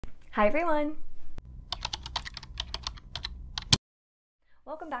Hi everyone!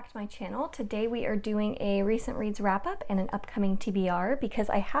 Welcome back to my channel. Today we are doing a recent reads wrap-up and an upcoming TBR because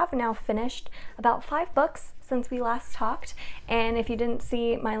I have now finished about 5 books since we last talked, and if you didn't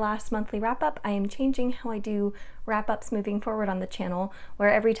see my last monthly wrap-up, I am changing how I do wrap-ups moving forward on the channel, where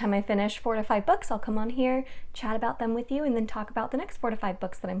every time I finish 4 to 5 books, I'll come on here, chat about them with you, and then talk about the next 4 to 5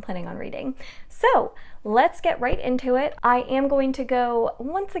 books that I'm planning on reading. So let's get right into it. I am going to go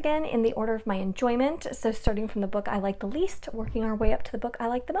once again in the order of my enjoyment, so starting from the book I like the least, working our way up to the book I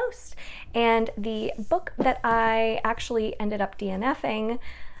like the most. And the book that I actually ended up DNFing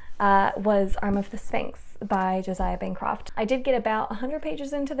was Arm of the Sphinx by Josiah Bancroft. I did get about 100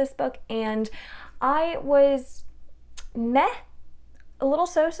 pages into this book and I was a little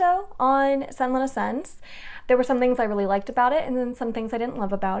so-so on Sunlit Ascents. There were some things I really liked about it and then some things I didn't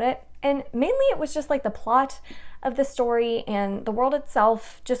love about it. And mainly it was just like the plot of the story and the world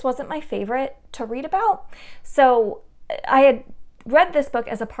itself just wasn't my favorite to read about. So I had read this book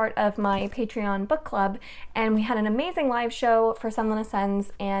as a part of my Patreon book club, and we had an amazing live show for Sunlit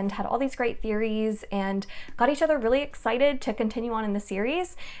Ascents and had all these great theories and got each other really excited to continue on in the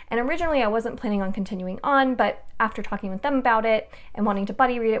series. And originally I wasn't planning on continuing on, but after talking with them about it and wanting to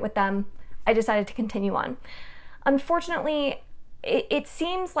buddy read it with them, I decided to continue on. Unfortunately, it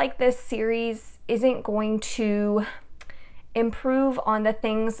seems like this series isn't going to improve on the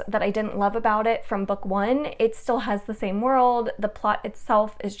things that I didn't love about it from book 1. It still has the same world. The plot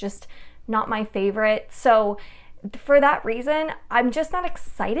itself is just not my favorite. So for that reason, I'm just not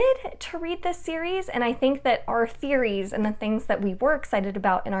excited to read this series. And I think that our theories and the things that we were excited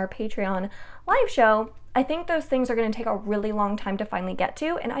about in our Patreon live show, I think those things are going to take a really long time to finally get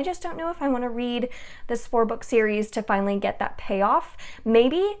to, and I just don't know if I want to read this 4-book series to finally get that payoff.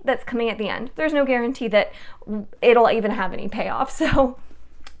 Maybe that's coming at the end. There's no guarantee that it'll even have any payoff, so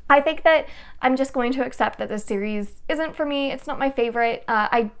I think that I'm just going to accept that this series isn't for me. It's not my favorite.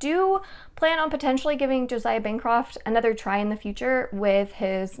 I do plan on potentially giving Josiah Bancroft another try in the future with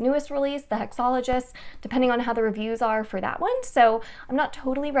his newest release, The Hexologist, depending on how the reviews are for that one. So I'm not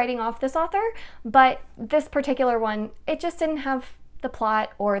totally writing off this author, but this particular one, it just didn't have the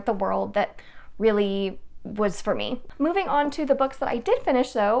plot or the world that really was for me. Moving on to the books that I did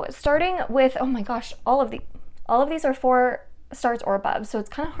finish though, starting with, oh my gosh, all of these are 4 stars or above, so it's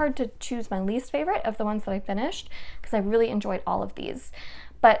kind of hard to choose my least favorite of the ones that I finished because I really enjoyed all of these.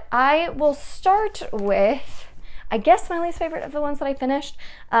 But I will start with, I guess, my least favorite of the ones that I finished,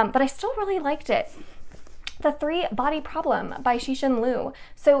 but I still really liked it. The 3-Body Problem by Cixin Liu.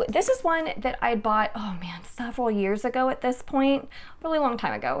 So this is one that I bought, oh man, several years ago at this point, a really long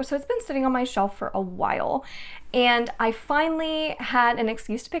time ago. So it's been sitting on my shelf for a while. And I finally had an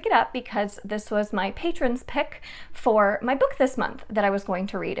excuse to pick it up because this was my patron's pick for my book this month that I was going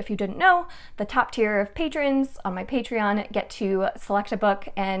to read. If you didn't know, the top tier of patrons on my Patreon get to select a book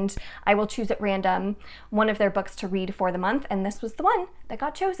and I will choose at random one of their books to read for the month, and this was the one that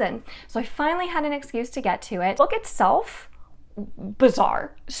got chosen. So I finally had an excuse to get to it. The book itself,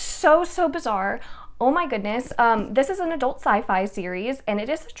 bizarre. So bizarre. Oh my goodness. This is an adult sci-fi series and it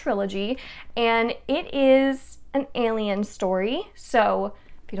is a trilogy and it is an alien story. So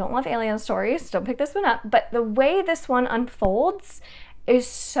if you don't love alien stories, don't pick this one up. But the way this one unfolds is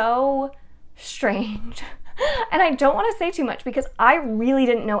so strange. And I don't want to say too much because I really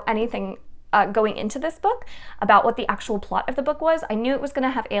didn't know anything going into this book about what the actual plot of the book was. I knew it was going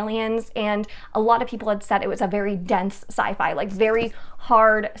to have aliens, and a lot of people had said it was a very dense sci-fi, like very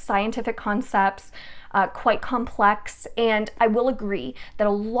hard scientific concepts, quite complex, and I will agree that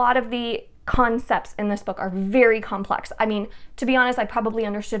a lot of the concepts in this book are very complex. I mean, to be honest, I probably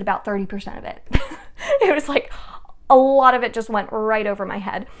understood about 30% of it. It was like a lot of it just went right over my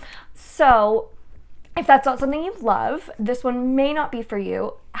head. So if that's not something you love, this one may not be for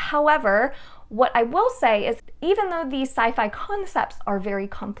you. However, what I will say is even though these sci-fi concepts are very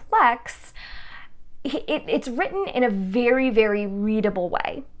complex, it's written in a very readable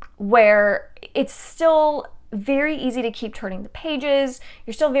way where it's still very easy to keep turning the pages.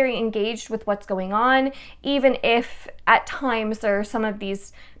 You're still very engaged with what's going on, even if at times there are some of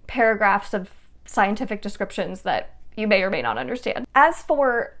these paragraphs of scientific descriptions that you may or may not understand. As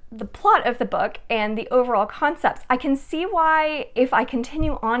for the plot of the book and the overall concepts, I can see why, if I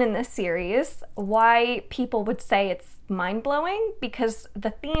continue on in this series, why people would say it's mind-blowing, because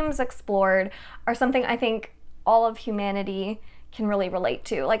the themes explored are something I think all of humanity can really relate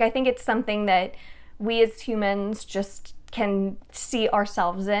to. Like, I think it's something that we as humans just can see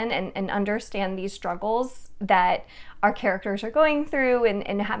ourselves in and understand these struggles that our characters are going through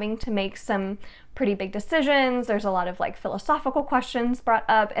and having to make some pretty big decisions. There's a lot of like philosophical questions brought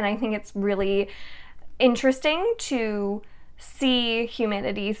up, and I think it's really interesting to see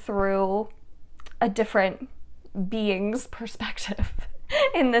humanity through a different being's perspective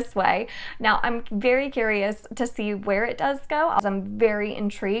in this way. Now, I'm very curious to see where it does go. I'm very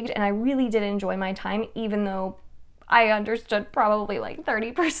intrigued, and I really did enjoy my time, even though I understood probably like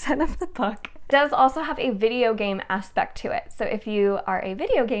 30% of the book. It does also have a video game aspect to it. So if you are a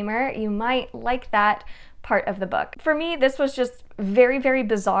video gamer, you might like that part of the book. For me, this was just very, very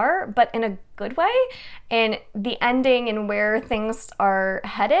bizarre, but in a good way. And the ending and where things are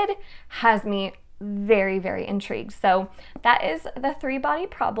headed has me very, very intrigued. So that is The Three-Body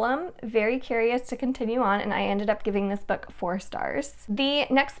Problem. Very curious to continue on, and I ended up giving this book 4 stars. The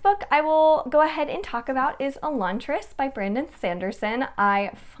next book I will go ahead and talk about is Elantris by Brandon Sanderson.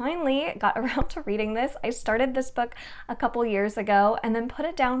 I finally got around to reading this. I started this book a couple years ago and then put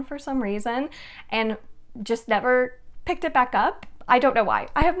it down for some reason and just never picked it back up. I don't know why.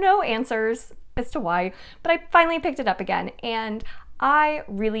 I have no answers as to why, but I finally picked it up again, and I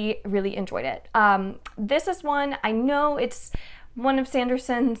really, really enjoyed it. This is one, I know it's one of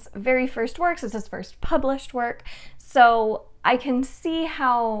Sanderson's very first works. It's his first published work, so I can see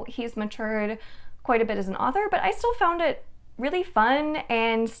how he's matured quite a bit as an author, but I still found it really fun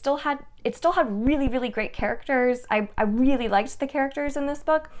and it still had really, really great characters. I really liked the characters in this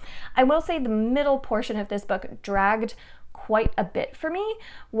book. I will say the middle portion of this book dragged quite a bit for me,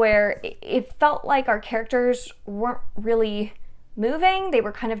 where it felt like our characters weren't really moving. They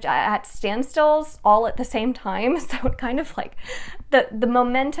were kind of at standstills all at the same time, so it kind of like the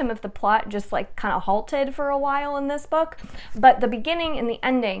momentum of the plot just like kind of halted for a while in this book. But the beginning and the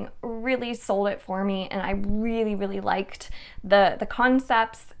ending really sold it for me, and I really, really liked the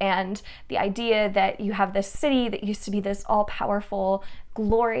concepts and the idea that you have this city that used to be this all-powerful,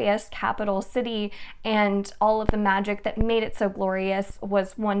 glorious capital city, and all of the magic that made it so glorious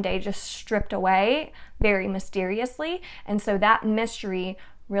was one day just stripped away very mysteriously. And so that mystery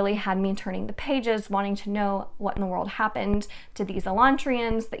really had me turning the pages, wanting to know what in the world happened to these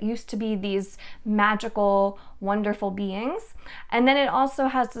Elantrians that used to be these magical, wonderful beings. And then it also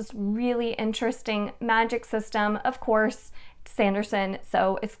has this really interesting magic system. Of course, it's Sanderson,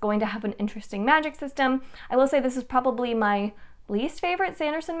 so it's going to have an interesting magic system. I will say this is probably my least favorite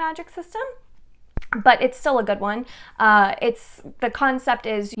Sanderson magic system, but it's still a good one. The concept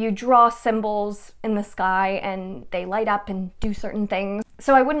is you draw symbols in the sky and they light up and do certain things.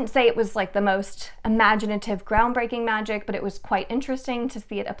 So I wouldn't say it was like the most imaginative, groundbreaking magic, but it was quite interesting to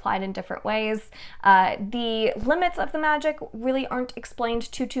see it applied in different ways. The limits of the magic really aren't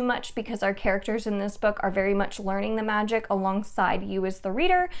explained too much, because our characters in this book are very much learning the magic alongside you as the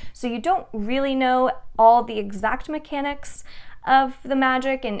reader. So you don't really know all the exact mechanics of the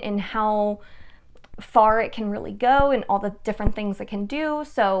magic and how far it can really go and all the different things it can do.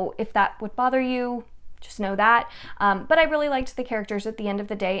 So if that would bother you, just know that. But I really liked the characters at the end of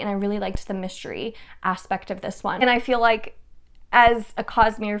the day, and I really liked the mystery aspect of this one. And I feel like as a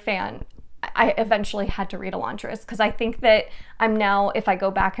Cosmere fan, I eventually had to read Elantris, because I think that I'm now, if I go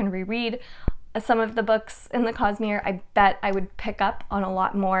back and reread some of the books in the Cosmere, I bet I would pick up on a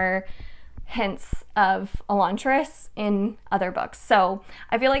lot more hints of Elantris in other books. So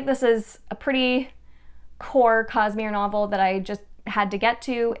I feel like this is a pretty core Cosmere novel that I just had to get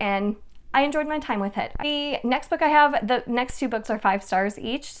to, and I enjoyed my time with it. The next book I have, the next 2 books are 5 stars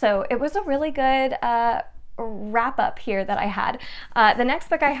each, so it was a really good wrap up here that I had. The next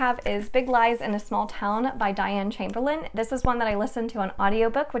book I have is Big Lies in a Small Town by Diane Chamberlain. This is one that I listened to on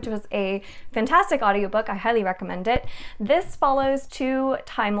audiobook, which was a fantastic audiobook. I highly recommend it. This follows 2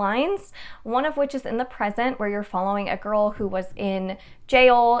 timelines, one of which is in the present, where you're following a girl who was in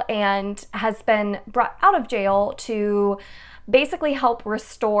jail and has been brought out of jail to basically help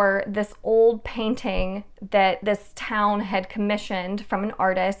restore this old painting that this town had commissioned from an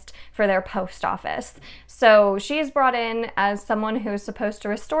artist for their post office. So she's brought in as someone who is supposed to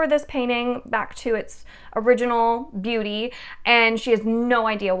restore this painting back to its original beauty, and she has no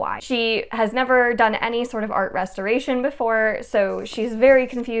idea why. She has never done any sort of art restoration before, so she's very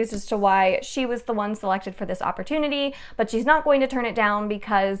confused as to why she was the one selected for this opportunity, but she's not going to turn it down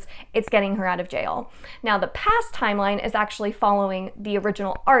because it's getting her out of jail. Now, the past timeline is actually following the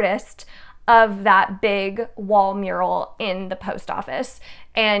original artist of that big wall mural in the post office.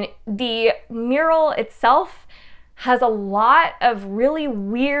 And the mural itself has a lot of really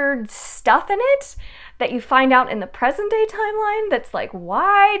weird stuff in it that you find out in the present day timeline that's like,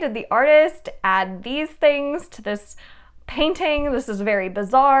 why did the artist add these things to this painting. This is very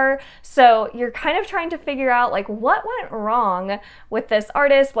bizarre. So you're kind of trying to figure out like what went wrong with this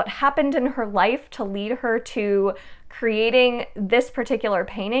artist, what happened in her life to lead her to creating this particular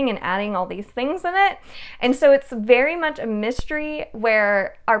painting and adding all these things in it. And so it's very much a mystery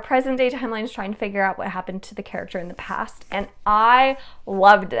where our present day timeline is trying to figure out what happened to the character in the past. And I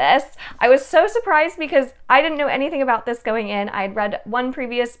loved this. I was so surprised because I didn't know anything about this going in. I had read one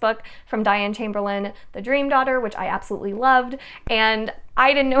previous book from Diane Chamberlain, The Dream Daughter, which I absolutely loved, and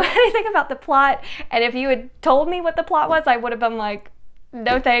I didn't know anything about the plot. And if you had told me what the plot was, I would have been like,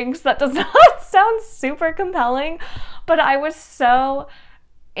 no thanks, that does not sound super compelling. But I was so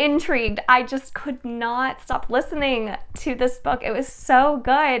intrigued. I just could not stop listening to this book. It was so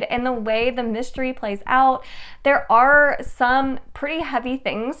good. And the way the mystery plays out, there are some pretty heavy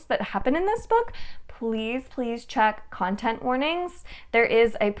things that happen in this book. Please, please check content warnings. There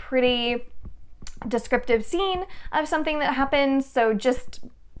is a pretty descriptive scene of something that happens, so just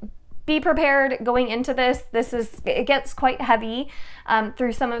be prepared going into this. It gets quite heavy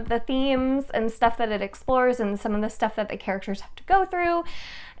through some of the themes and stuff that it explores, and some of the stuff that the characters have to go through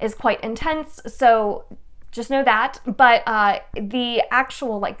is quite intense. So just know that. But the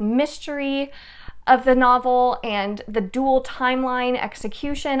actual like mystery of the novel and the dual timeline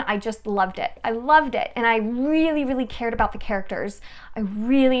execution, I just loved it. I loved it. And I really, really cared about the characters. I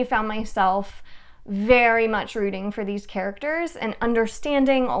really found myself very much rooting for these characters and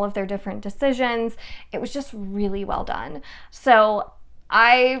understanding all of their different decisions. It was just really well done. So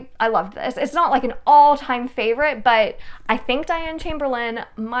I loved this. It's not like an all-time favorite, but I think Diane Chamberlain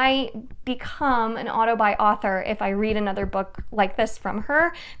might become an auto-buy author if I read another book like this from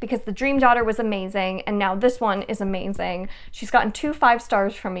her, because The Dream Daughter was amazing, and now this one is amazing. She's gotten 2 5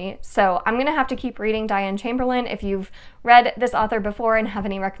 stars from me, so I'm gonna have to keep reading Diane Chamberlain. If you've read this author before and have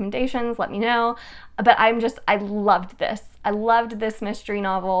any recommendations, let me know. But I loved this. I loved this mystery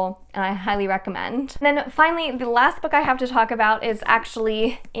novel, and I highly recommend. And then finally, the last book I have to talk about is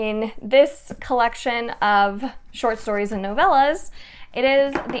actually in this collection of short stories and novellas. It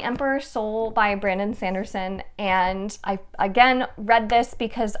is The Emperor's Soul by Brandon Sanderson, and I again read this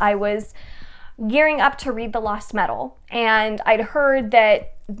because I was gearing up to read The Lost Metal, and I'd heard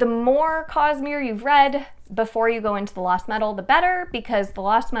that the more Cosmere you've read before you go into The Lost Metal, the better, because The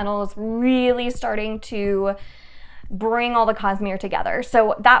Lost Metal is really starting to bring all the Cosmere together.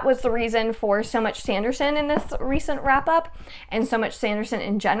 So that was the reason for so much Sanderson in this recent wrap-up, and so much Sanderson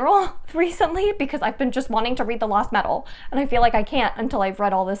in general recently, because I've been just wanting to read The Lost Metal, and I feel like I can't until I've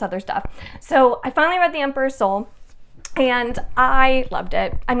read all this other stuff. So I finally read The Emperor's Soul, and I loved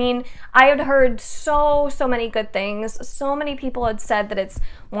it. I mean, I had heard so many good things. So many people had said that it's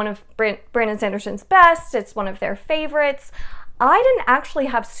one of Brandon Sanderson's best, it's one of their favorites. I didn't actually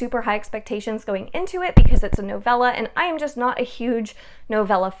have super high expectations going into it because it's a novella, and I am just not a huge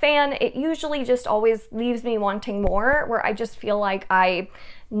novella fan. It usually just always leaves me wanting more, where I just feel like I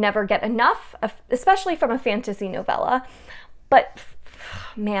never get enough, especially from a fantasy novella. But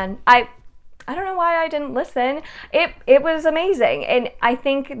man, I don't know why I didn't listen. It was amazing, and I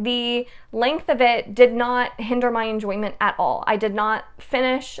think the length of it did not hinder my enjoyment at all. I did not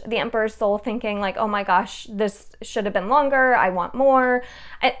finish The Emperor's Soul thinking like, oh my gosh, this should have been longer, I want more.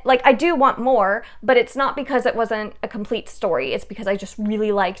 I do want more, but it's not because it wasn't a complete story. It's because I just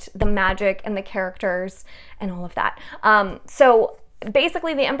really liked the magic and the characters and all of that. So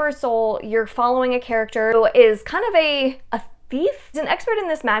basically, The Emperor's Soul, you're following a character who is kind of a thief. He's an expert in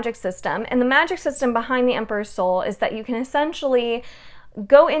this magic system, and the magic system behind The Emperor's Soul is that you can essentially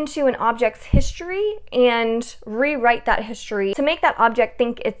go into an object's history and rewrite that history to make that object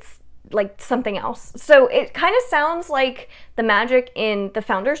think it's like something else. So it kind of sounds like the magic in the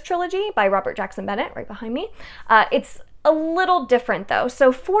Founders trilogy by Robert Jackson Bennett, right behind me. It's a little different though.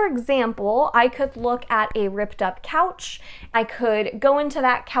 So for example, I could look at a ripped up couch. I could go into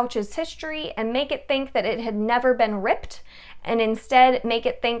that couch's history and make it think that it had never been ripped, and instead make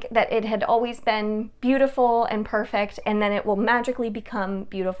it think that it had always been beautiful and perfect, and then it will magically become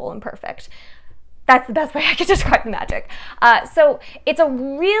beautiful and perfect. That's the best way I could describe the magic. So it's a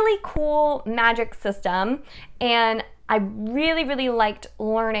really cool magic system, and I really liked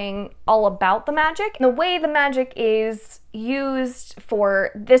learning all about the magic. And the way the magic is used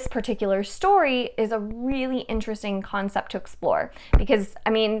for this particular story is a really interesting concept to explore, because I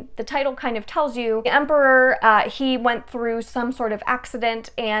mean, the title kind of tells you the emperor, he went through some sort of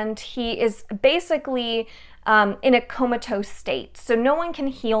accident, and he is basically in a comatose state, so no one can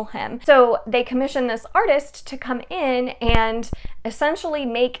heal him. So they commission this artist to come in and essentially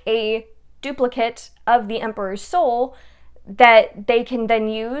make a duplicate of the emperor's soul that they can then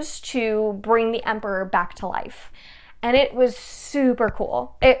use to bring the emperor back to life. and it was super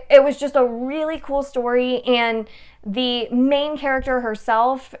cool. It was just a really cool story, and the main character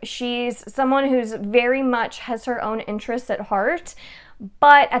herself, she's someone who's very much has her own interests at heart,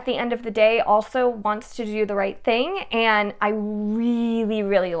 but at the end of the day also wants to do the right thing, and I really,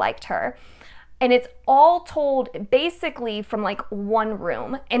 really liked her. And it's all told basically from like one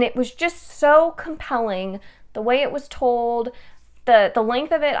room, and it was just so compelling the way it was told. The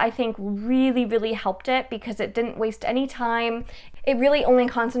length of it, I think, really, really helped it because it didn't waste any time. It really only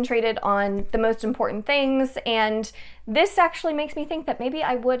concentrated on the most important things, and this actually makes me think that maybe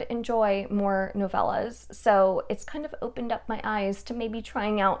I would enjoy more novellas. So it's kind of opened up my eyes to maybe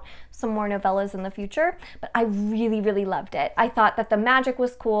trying out some more novellas in the future, but I really, really loved it. I thought that the magic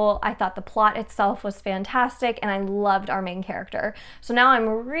was cool, I thought the plot itself was fantastic, and I loved our main character. So now I'm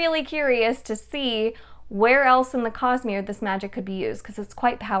really curious to see where else in the Cosmere this magic could be used, because it's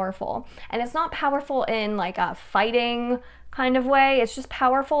quite powerful. And it's not powerful in like a fighting kind of way, it's just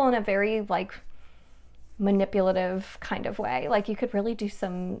powerful in a very like manipulative kind of way. Like you could really do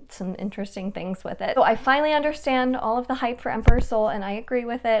some interesting things with it. So I finally understand all of the hype for Emperor's Soul, and I agree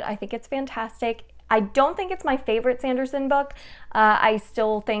with it. I think it's fantastic. I don't think it's my favorite Sanderson book. I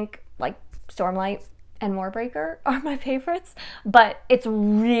still think like Stormlight and Moorbreaker are my favorites, but it's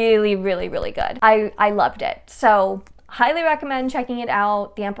really, really, really good. I loved it. So highly recommend checking it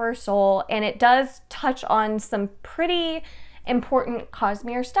out, The Emperor's Soul, and it does touch on some pretty important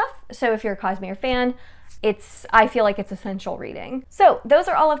Cosmere stuff. So if you're a Cosmere fan, I feel like it's essential reading. So those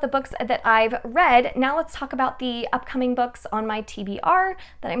are all of the books that I've read. Now let's talk about the upcoming books on my TBR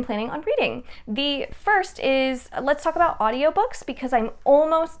that I'm planning on reading. The first is, let's talk about audiobooks, because I'm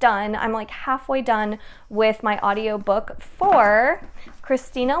almost done. I'm like halfway done with my audiobook for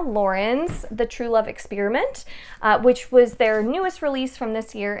Christina Lauren's The True Love Experiment, which was their newest release from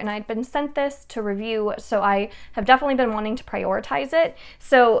this year, and I'd been sent this to review, so I have definitely been wanting to prioritize it.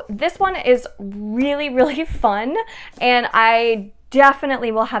 So this one is really, really fun, and I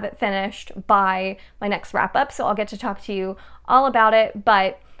definitely will have it finished by my next wrap-up, so I'll get to talk to you all about it.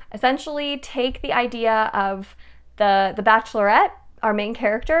 But essentially take the idea of the Bachelorette, our main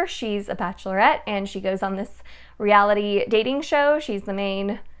character. She's a bachelorette, and she goes on this reality dating show. She's the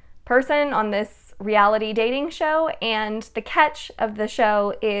main person on this reality dating show, and the catch of the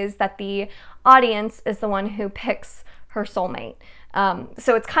show is that the audience is the one who picks her soulmate.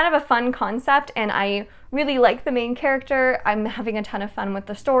 So it's kind of a fun concept, and I really like the main character. I'm having a ton of fun with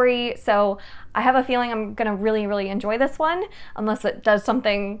the story, so I have a feeling I'm gonna really, really enjoy this one, unless it does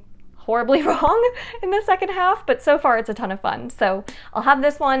something horribly wrong in the second half, but so far it's a ton of fun. So I'll have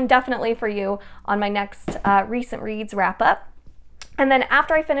this one definitely for you on my next recent reads wrap up. And then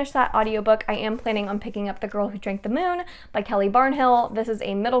after I finish that audiobook, I am planning on picking up The Girl Who Drank the Moon by Kelly Barnhill. This is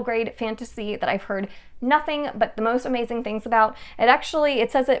a middle grade fantasy that I've heard nothing but the most amazing things about.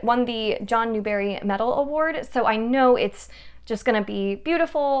 It says it won the John Newbery Medal Award, so I know it's just gonna be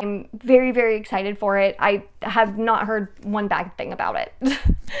beautiful. I'm very, very excited for it. I have not heard one bad thing about it.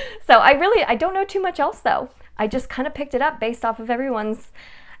 So I don't know too much else though. I just kind of picked it up based off of everyone's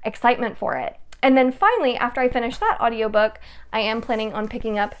excitement for it. And then finally, after I finish that audiobook, I am planning on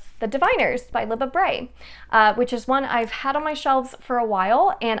picking up The Diviners by Libba Bray, which is one I've had on my shelves for a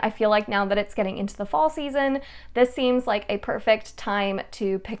while, and I feel like now that it's getting into the fall season, this seems like a perfect time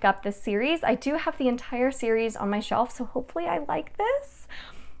to pick up this series. I do have the entire series on my shelf, so hopefully I like this.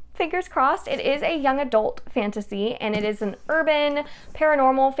 Fingers crossed. It is a young adult fantasy, and it is an urban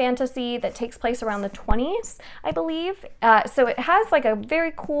paranormal fantasy that takes place around the 20s, I believe. So it has like a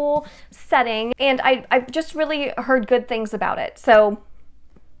very cool setting, and I've just really heard good things about it. So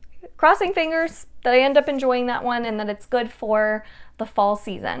crossing fingers that I end up enjoying that one and that it's good for the fall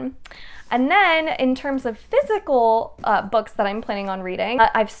season. And then in terms of physical books that I'm planning on reading,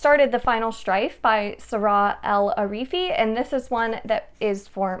 I've started The Final Strife by Sarah El Arifi, and this is one that is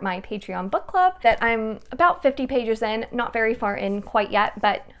for my Patreon book club that I'm about 50 pages in, not very far in quite yet,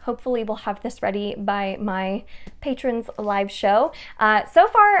 but hopefully we'll have this ready by my patrons live show. So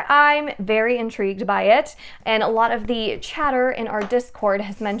far I'm very intrigued by it, and a lot of the chatter in our Discord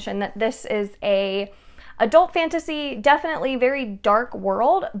has mentioned that this is a adult fantasy, definitely very dark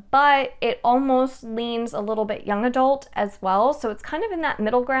world, but it almost leans a little bit young adult as well. So it's kind of in that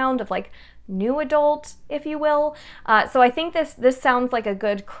middle ground of like new adult, if you will. So I think this sounds like a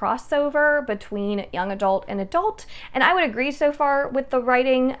good crossover between young adult and adult, and I would agree so far with the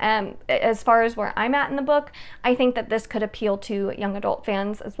writing. As far as where I'm at in the book, I think that this could appeal to young adult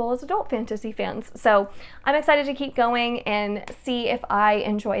fans as well as adult fantasy fans. So I'm excited to keep going and see if I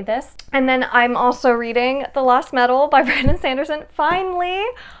enjoy this. And then I'm also reading The Lost Metal by Brandon Sanderson.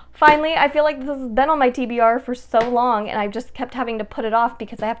 finally, I feel like this has been on my TBR for so long, and I've just kept having to put it off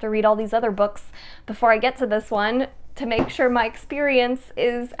because I have to read all these other books before I get to this one to make sure my experience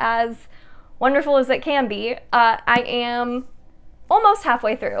is as wonderful as it can be. I am almost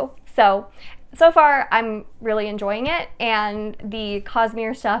halfway through, so far I'm really enjoying it, and the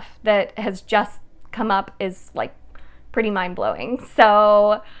Cosmere stuff that has just come up is like pretty mind-blowing.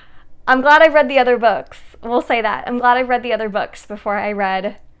 So I'm glad I've read the other books. We'll say that. I'm glad I've read the other books before I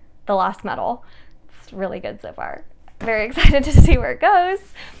read The Lost Metal. It's really good so far. Very excited to see where it goes.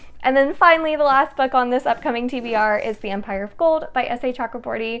 And then finally, the last book on this upcoming TBR is The Empire of Gold by S.A.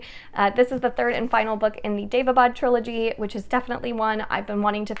 Chakraborty. This is the third and final book in the Devabad trilogy, which is definitely one I've been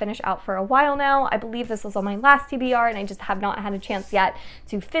wanting to finish out for a while now. I believe this was on my last TBR, and I just have not had a chance yet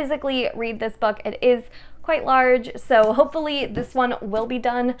to physically read this book. It is quite large, so hopefully this one will be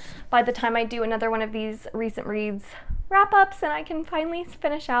done by the time I do another one of these recent reads wrap-ups, and I can finally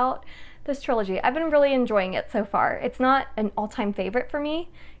finish out this trilogy. I've been really enjoying it so far. It's not an all-time favorite for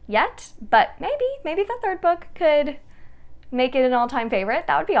me yet, but maybe the third book could make it an all-time favorite.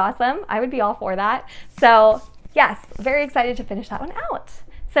 That would be awesome. I would be all for that. So yes, very excited to finish that one out.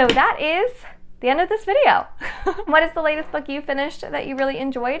 So that is the end of this video. What is the latest book you finished that you really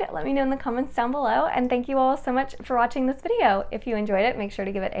enjoyed? Let me know in the comments down below, and thank you all so much for watching this video. If you enjoyed it, make sure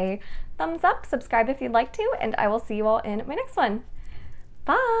to give it a thumbs up, subscribe if you'd like to, and I will see you all in my next one.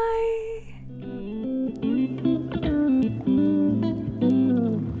 Bye!